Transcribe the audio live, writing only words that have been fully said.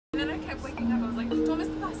And then I kept waking up. I was like, don't miss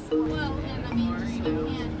the bus. Well, and I mean,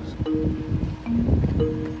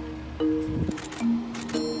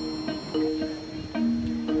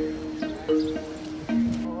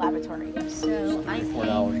 laboratory. So I pay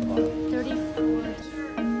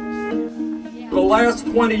 $34. For the last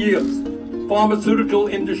 20 years, pharmaceutical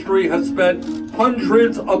industry has spent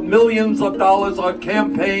hundreds of millions of dollars on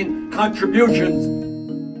campaign contributions.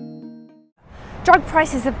 Drug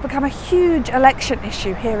prices have become a huge election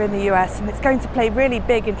issue here in the US, and it's going to play really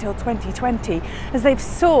big until 2020 as they've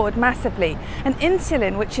soared massively. And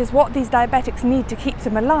insulin, which is what these diabetics need to keep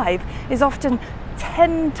them alive, is often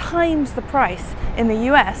 10 times the price in the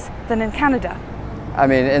US than in Canada. I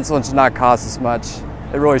mean, insulin should not cost as much.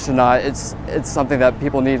 It really should not. It's something that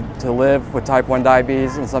people need to live with type 1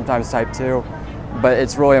 diabetes and sometimes type 2. But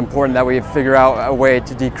it's really important that we figure out a way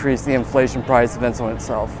to decrease the inflation price of insulin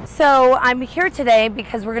itself. So I'm here today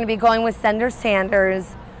because we're going to be going with Senator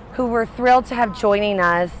Sanders, who we're thrilled to have joining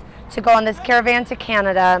us to go on this caravan to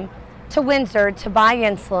Canada, to Windsor, to buy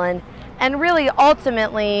insulin, and really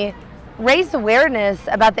ultimately raise awareness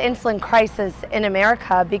about the insulin crisis in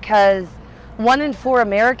America, because 1 in 4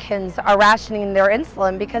 Americans are rationing their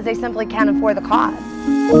insulin because they simply can't afford the cost.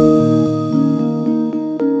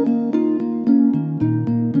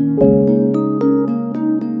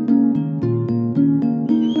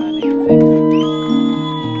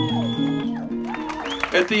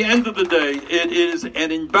 At the end of the day, it is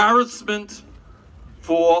an embarrassment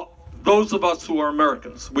for those of us who are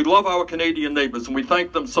Americans. We love our Canadian neighbors and we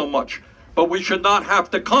thank them so much, but we should not have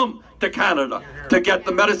to come to Canada to get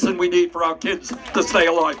the medicine we need for our kids to stay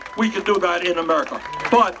alive. We can do that in America.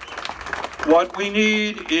 But what we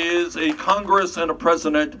need is a Congress and a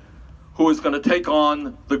president who is going to take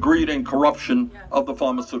on the greed and corruption of the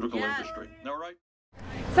pharmaceutical industry. All right?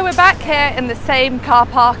 So we're back here in the same car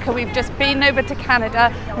park, and we've just been over to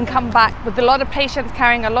Canada and come back with a lot of patients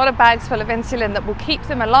carrying a lot of bags full of insulin that will keep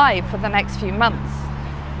them alive for the next few months.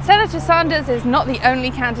 Senator Sanders is not the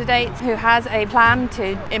only candidate who has a plan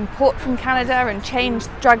to import from Canada and change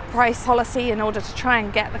drug price policy in order to try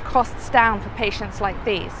and get the costs down for patients like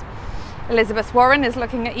these. Elizabeth Warren is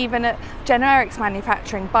looking at even at generics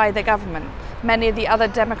manufacturing by the government. Many of the other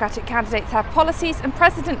Democratic candidates have policies, and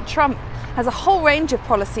President Trump has a whole range of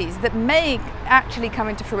policies that may actually come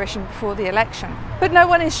into fruition before the election. But no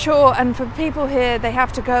one is sure, and for people here, they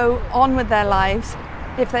have to go on with their lives.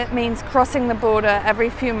 If that means crossing the border every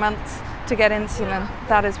few months to get insulin,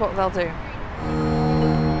 that is what they'll do.